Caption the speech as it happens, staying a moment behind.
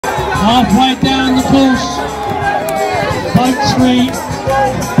Halfway down the course, boat 3,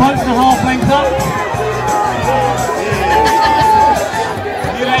 boat and a half length up.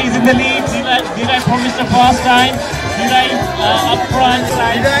 Dilay is in the lead. Dilay promised a fast time. Dilay up front.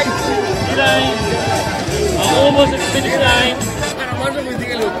 Dilay almost at the finish line.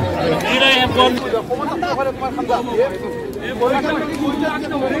 Dilay have gone.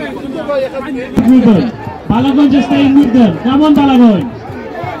 Balagon just staying with them. Come on, Balagon.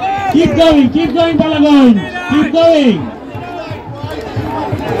 Keep going, Balagon. Keep going.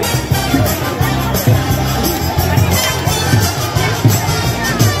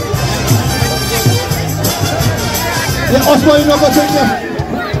 Yeah, Osmo, you're not going to take them.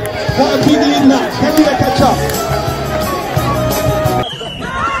 What a big lead now. Can you catch up?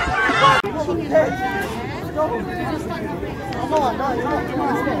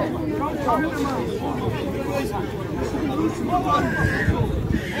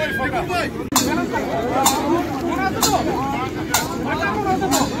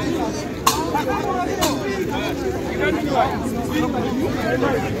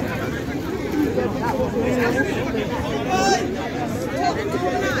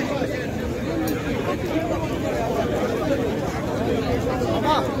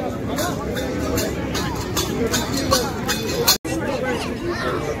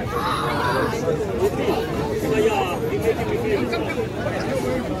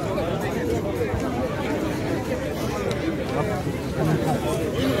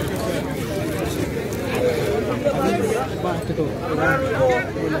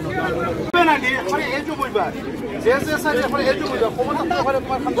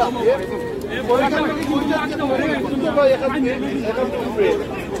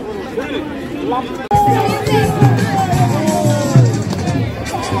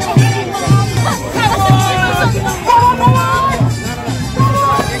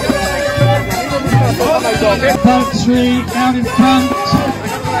 Boat 3 out in front.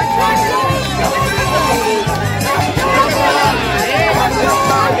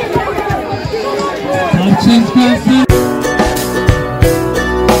 Boat 10's going.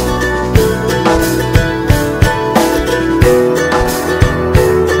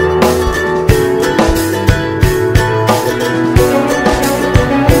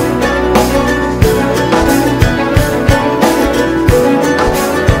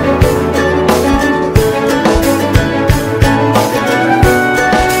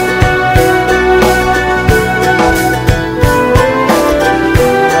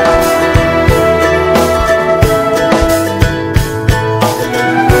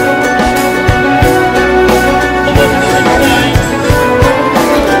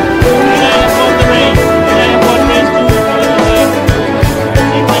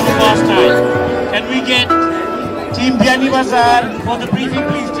 For the briefing,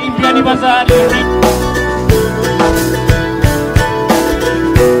 please, Team Biani Bazaar.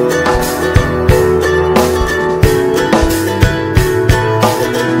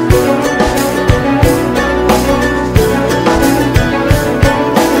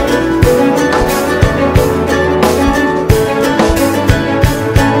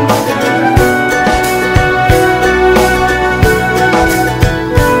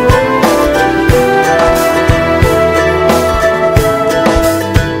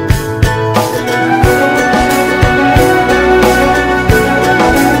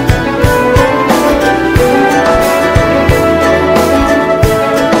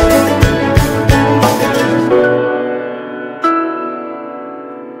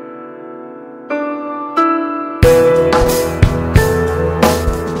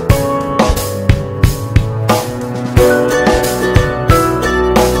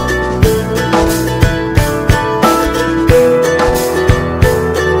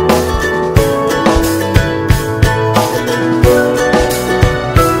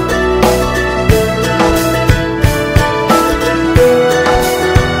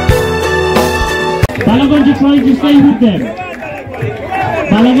 Balagonja trying to stay with them.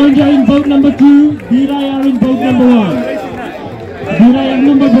 Balagonja in boat number 2, Dilay are in boat number 1. Dilay ang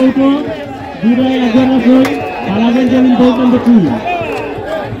number boat 1, Dilay Agarafon, Balagonja in boat number 2.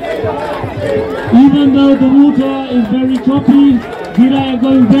 Even though the water is very choppy, Dilay are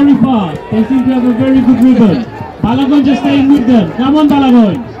going very fast. They seem to have a very good rhythm. Balagonja staying with them. Come on,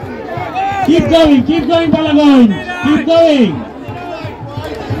 Balagon. Keep going, Balagon. Keep going.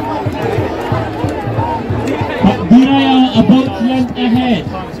 Dilay are a boat length ahead.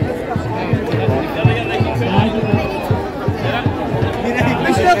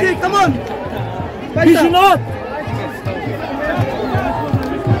 Come on! Fish not!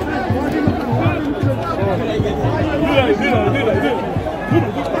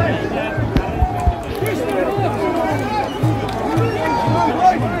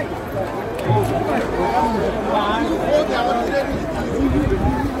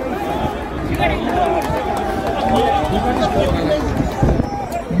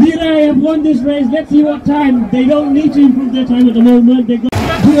 Birai have won this race. Let's see what time. They don't need to improve their time at the moment. They got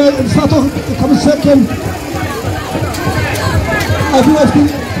Birai start off coming second.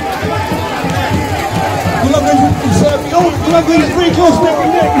 Gulab Baich is very close neck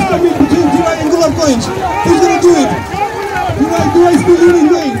and neck. It's coming between Birai and Gulab Baich. Who's going to do it? Birai still leading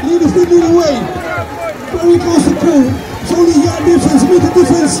way. Leader still leading way. Very close to pull. It's only a difference, meter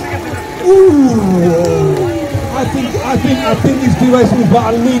difference. Ooh. I think it's Birai's move, but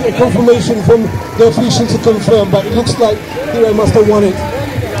I'll need a confirmation from the officials to confirm. But it looks like Birai must have won it.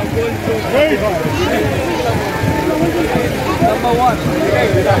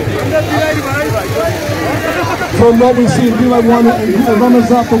 From what we see, Birai won it, and the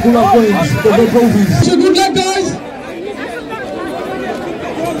runners up for Gulab Baich, the trophies. So good luck, guys.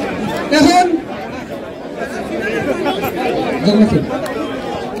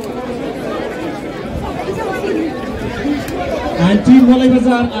 And Team Walai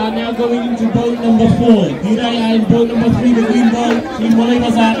Bazaar are now going into boat number 4. Birai are in boat number 3, the green boat. Team Walai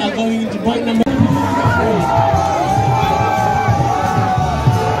Bazaar are going into boat number 4.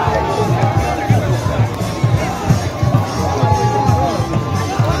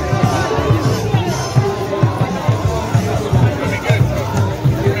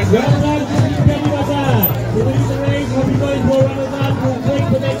 Well done, Team Walai Bazaar. To win the race, we'll be going for Ramadan. We'll wait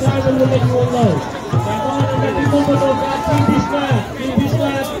for their time and we'll let you all know. Team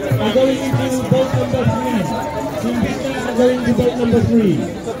Bislat are going into boat number 3. Team Bislat are going to boat number 3.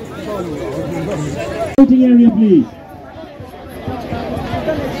 Voting area, please.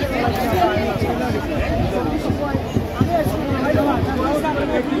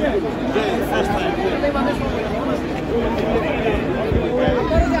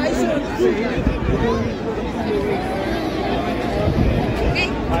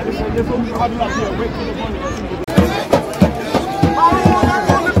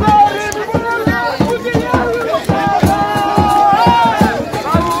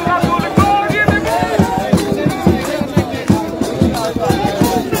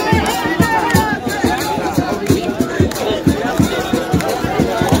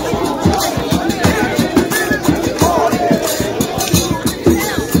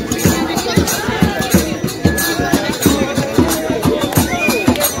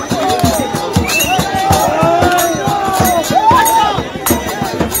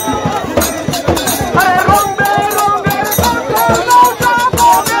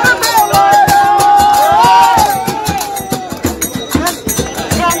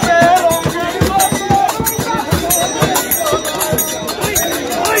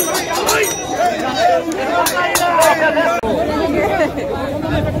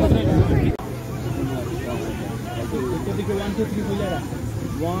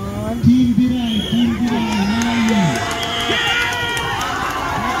 Team Birai,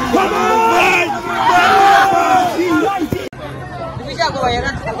 Come on!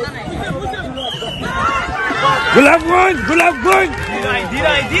 Gulab Baich!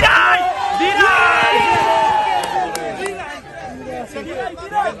 Dirai!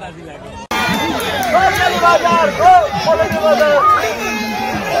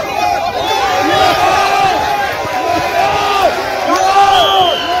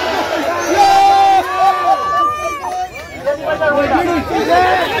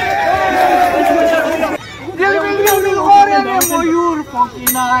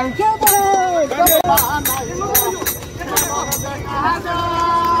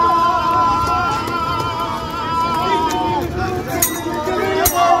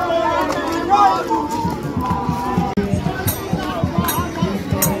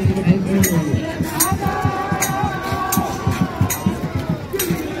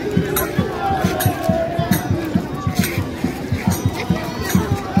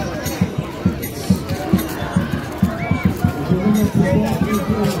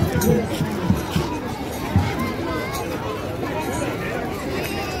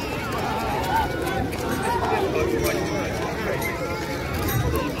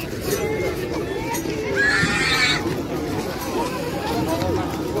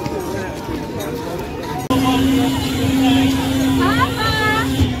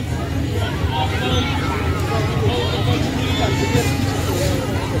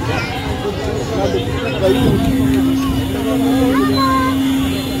 Baik.